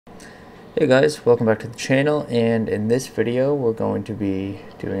Hey guys, welcome back to the channel, and in this video we're going to be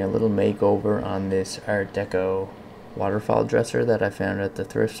doing a little makeover on this Art Deco waterfall dresser that I found at the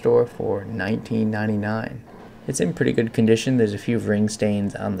thrift store for $19.99. It's in pretty good condition. There's a few ring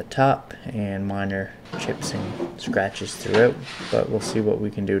stains on the top and minor chips and scratches throughout, but we'll see what we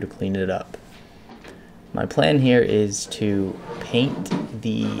can do to clean it up. My plan here is to paint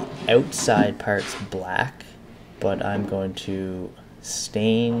the outside parts black, but I'm going to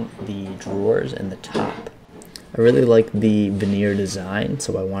stain the drawers and the top. I really like the veneer design,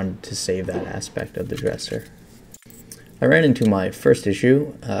 so I wanted to save that aspect of the dresser. I ran into my first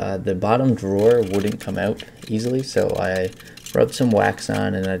issue. The bottom drawer wouldn't come out easily, so I rubbed some wax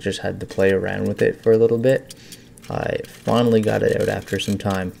on and I just had to play around with it for a little bit. I finally got it out after some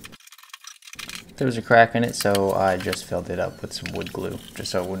time. There was a crack in it, so I just filled it up with some wood glue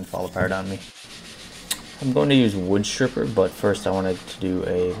just so it wouldn't fall apart on me. I'm going to use wood stripper, but first I wanted to do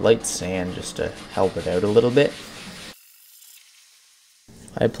a light sand just to help it out a little bit.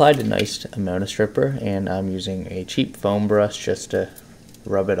 I applied a nice amount of stripper, and I'm using a cheap foam brush just to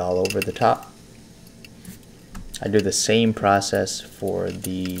rub it all over the top. I do the same process for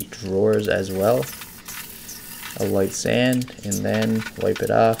the drawers as well. A light sand, and then wipe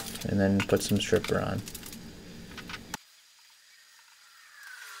it off, and then put some stripper on.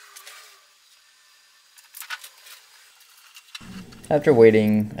 After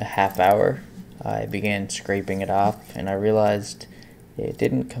waiting a half hour, I began scraping it off, and I realized it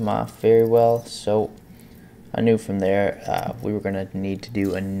didn't come off very well, so I knew from there we were going to need to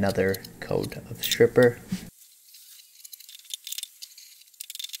do another coat of stripper.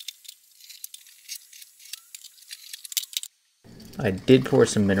 I did pour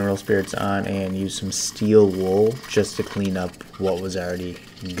some mineral spirits on and use some steel wool just to clean up what was already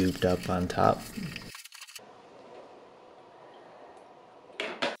gooped up on top.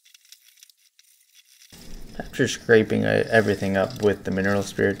 After scraping everything up with the mineral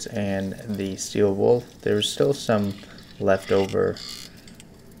spirits and the steel wool, there was still some leftover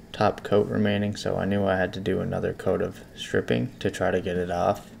top coat remaining, so I knew I had to do another coat of stripping to try to get it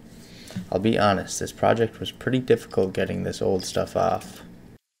off. I'll be honest, this project was pretty difficult getting this old stuff off.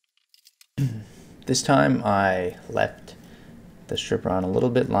 This time I left the stripper on a little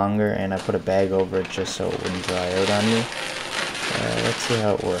bit longer, and I put a bag over it just so it wouldn't dry out on me. Let's see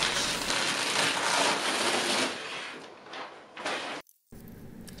how it works.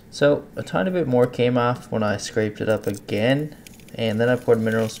 So a tiny bit more came off when I scraped it up again, and then I poured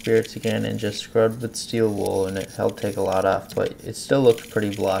mineral spirits again and just scrubbed with steel wool, and it helped take a lot off, but it still looked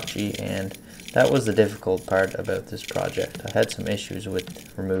pretty blotchy, and that was the difficult part about this project. I had some issues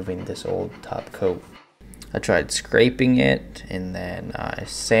with removing this old top coat. I tried scraping it, and then I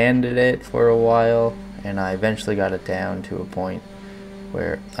sanded it for a while, and I eventually got it down to a point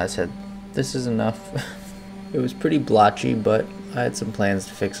where I said, this is enough. It was pretty blotchy, but I had some plans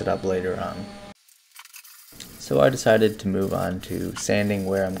to fix it up later on. So I decided to move on to sanding,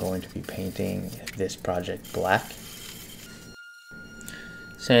 where I'm going to be painting this project black.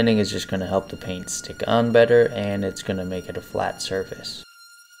 Sanding is just going to help the paint stick on better, and it's going to make it a flat surface.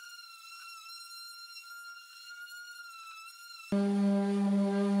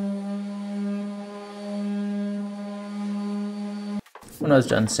 When I was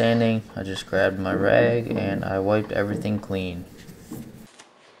done sanding, I just grabbed my rag and I wiped everything clean.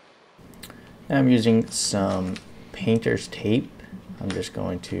 Now I'm using some painter's tape. I'm just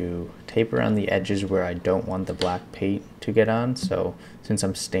going to tape around the edges where I don't want the black paint to get on. So since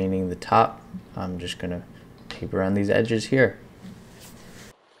I'm staining the top, I'm just going to tape around these edges here.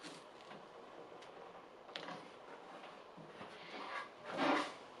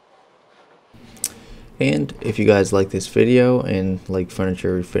 And if you guys like this video and like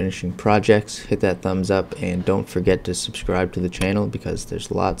furniture refinishing projects, hit that thumbs up, and don't forget to subscribe to the channel because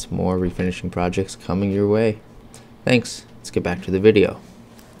there's lots more refinishing projects coming your way. Thanks. Let's get back to the video.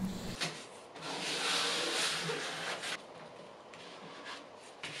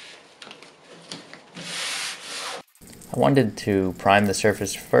 I wanted to prime the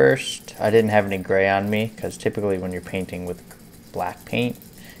surface first. I didn't have any gray on me because typically when you're painting with black paint,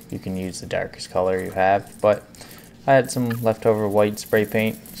 you can use the darkest color you have, but I had some leftover white spray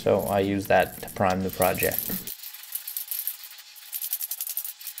paint, so I used that to prime the project.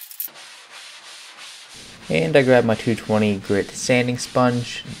 And I grabbed my 220 grit sanding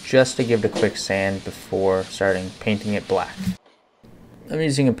sponge just to give it a quick sand before starting painting it black. I'm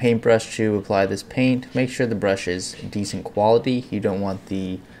using a paintbrush to apply this paint. Make sure the brush is decent quality. You don't want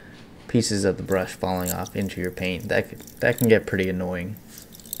the pieces of the brush falling off into your paint. That can get pretty annoying.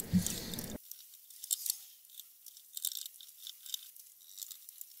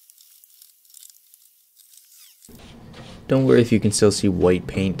 Don't worry if you can still see white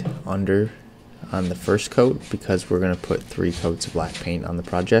paint under on the first coat, because we're going to put 3 coats of black paint on the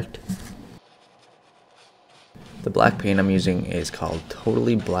project. The black paint I'm using is called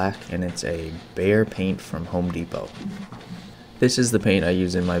Totally Black, and it's a Bear paint from Home Depot. This is the paint I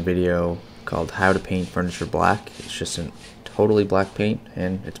use in my video called How to Paint Furniture Black. It's just a totally black paint,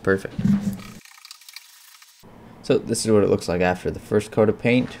 and it's perfect. So this is what it looks like after the first coat of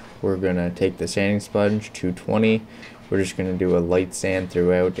paint. We're going to take the sanding sponge, 220. We're just going to do a light sand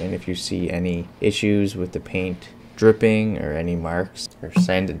throughout, and if you see any issues with the paint dripping or any marks, or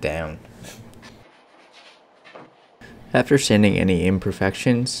sand it down. After sanding any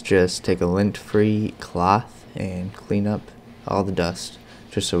imperfections, just take a lint-free cloth and clean up all the dust,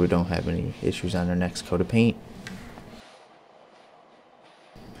 just so we don't have any issues on our next coat of paint.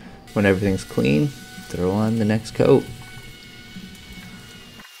 When everything's clean, throw on the next coat.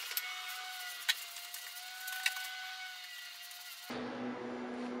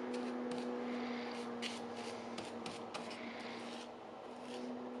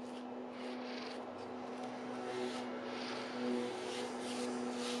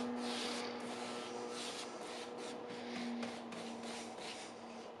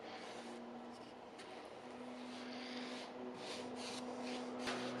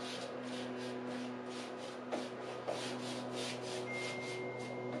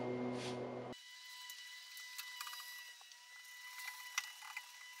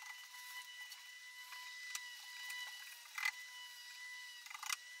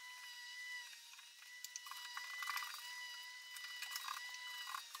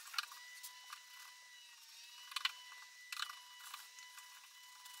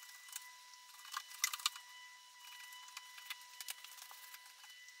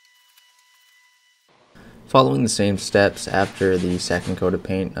 Following the same steps after the second coat of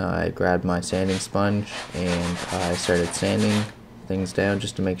paint, I grabbed my sanding sponge and I started sanding things down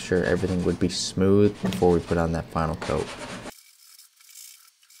just to make sure everything would be smooth before we put on that final coat.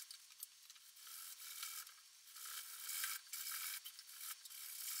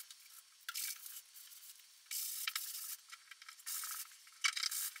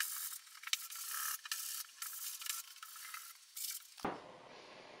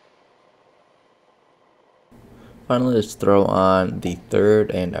 Finally, let's throw on the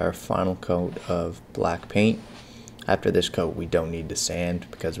third and our final coat of black paint. After this coat, we don't need to sand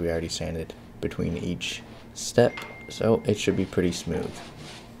because we already sanded between each step, so it should be pretty smooth.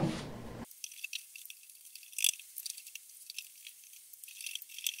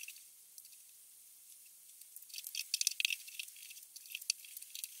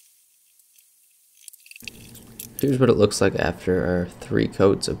 Here's what it looks like after our 3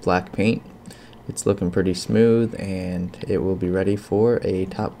 coats of black paint. It's looking pretty smooth, and it will be ready for a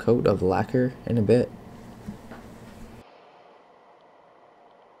top coat of lacquer in a bit.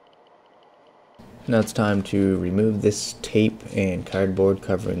 Now it's time to remove this tape and cardboard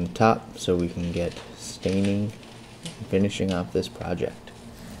covering the top so we can get staining and finishing off this project.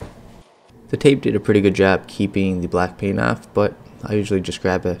 The tape did a pretty good job keeping the black paint off, but I usually just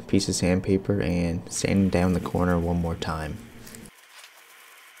grab a piece of sandpaper and sand down the corner one more time.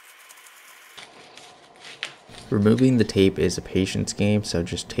 Removing the tape is a patience game, so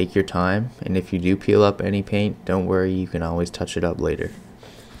just take your time, and if you do peel up any paint, don't worry, you can always touch it up later.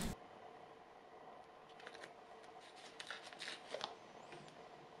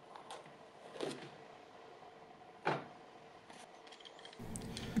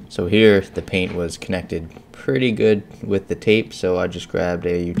 So here the paint was connected pretty good with the tape, so I just grabbed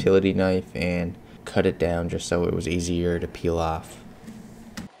a utility knife and cut it down just so it was easier to peel off.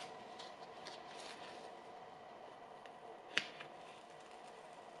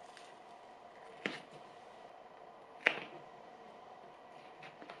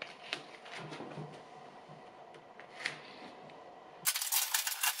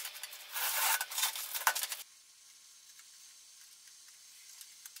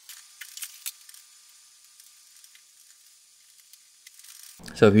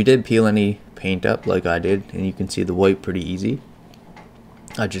 So if you did peel any paint up like I did, and you can see the white pretty easy,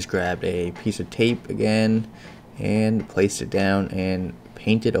 I just grabbed a piece of tape again and placed it down and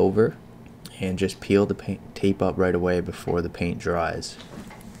painted over, and just peel the tape up right away before the paint dries.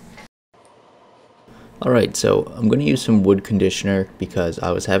 Alright, so I'm going to use some wood conditioner because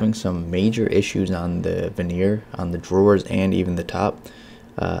I was having some major issues on the veneer, on the drawers and even the top.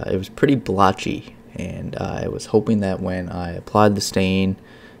 It was pretty blotchy, and I was hoping that when I applied the stain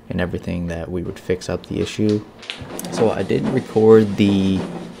and everything that we would fix up the issue. So I did record the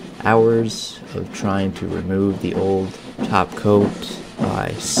hours of trying to remove the old top coat.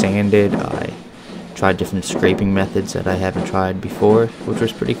 I sanded, I tried different scraping methods that I haven't tried before, which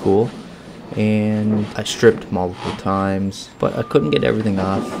was pretty cool. And I stripped multiple times, but I couldn't get everything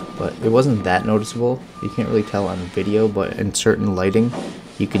off. But it wasn't that noticeable. You can't really tell on video, but in certain lighting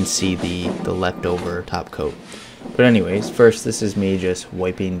you can see the leftover top coat. But anyways, first this is me just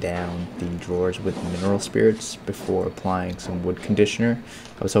wiping down the drawers with mineral spirits before applying some wood conditioner.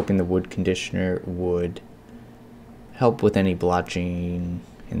 I was hoping the wood conditioner would help with any blotching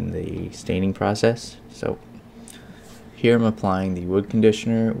in the staining process. So here I'm applying the wood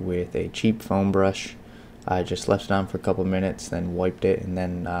conditioner with a cheap foam brush. I just left it on for a couple minutes, then wiped it, and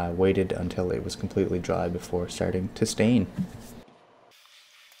then waited until it was completely dry before starting to stain.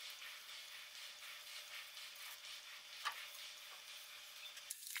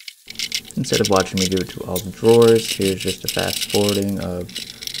 Instead of watching me do it to all the drawers, here's just a fast forwarding of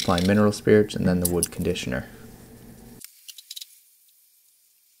applying mineral spirits and then the wood conditioner.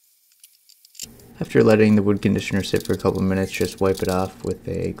 After letting the wood conditioner sit for a couple minutes, just wipe it off with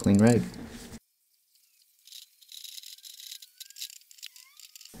a clean rag.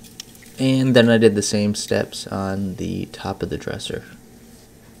 And then I did the same steps on the top of the dresser.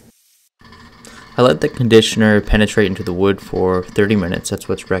 I let the conditioner penetrate into the wood for 30 minutes, that's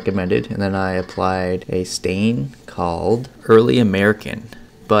what's recommended, and then I applied a stain called Early American,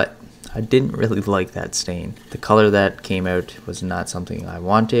 but I didn't really like that stain. The color that came out was not something I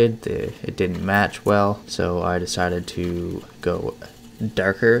wanted. It didn't match well, so I decided to go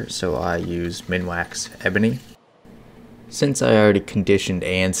darker, so I used Minwax Ebony. Since I already conditioned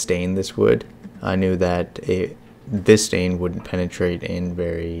and stained this wood, I knew that this stain wouldn't penetrate in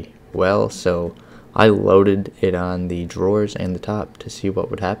very well, so I loaded it on the drawers and the top to see what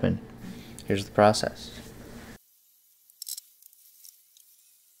would happen. Here's the process.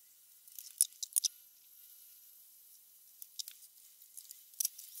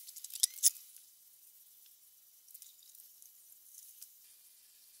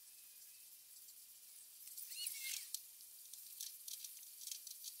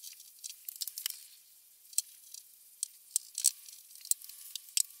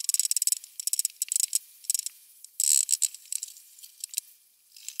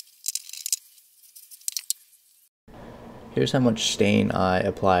 Here's how much stain I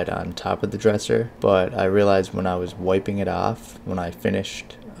applied on top of the dresser, but I realized when I was wiping it off, when I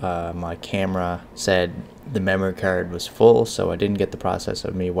finished, my camera said the memory card was full, so I didn't get the process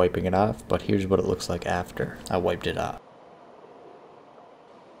of me wiping it off, but here's what it looks like after I wiped it off.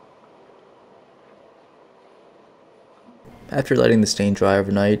 After letting the stain dry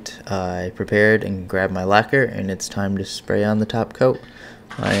overnight, I prepared and grabbed my lacquer, and it's time to spray on the top coat.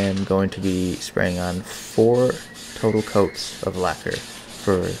 I am going to be spraying on 4 total coats of lacquer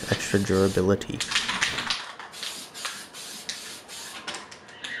for extra durability.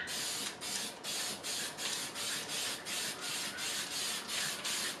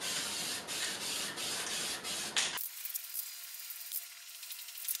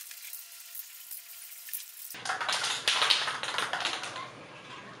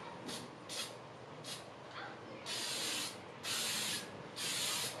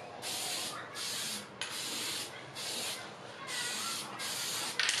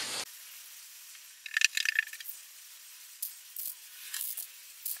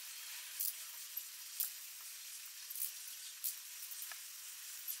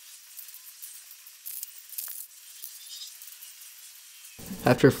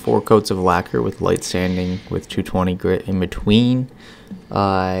 After 4 coats of lacquer with light sanding with 220 grit in between,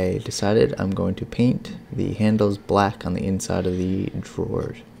 I decided I'm going to paint the handles black on the inside of the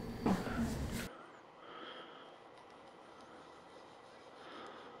drawers.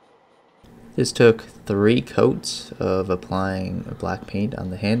 This took 3 coats of applying black paint on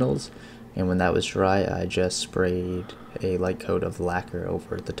the handles, and when that was dry I just sprayed a light coat of lacquer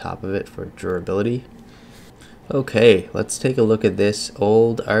over the top of it for durability. Okay, let's take a look at this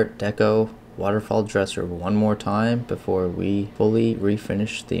old Art Deco waterfall dresser one more time before we fully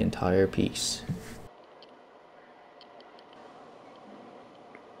refinish the entire piece.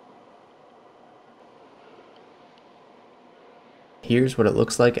 Here's what it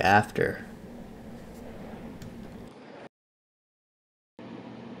looks like after.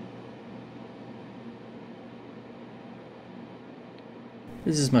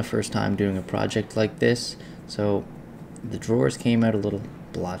 This is my first time doing a project like this, so the drawers came out a little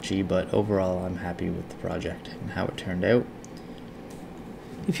blotchy, but overall I'm happy with the project and how it turned out.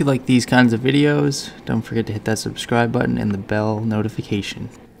 If you like these kinds of videos, don't forget to hit that subscribe button and the bell notification.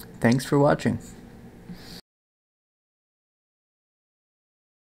 Thanks for watching.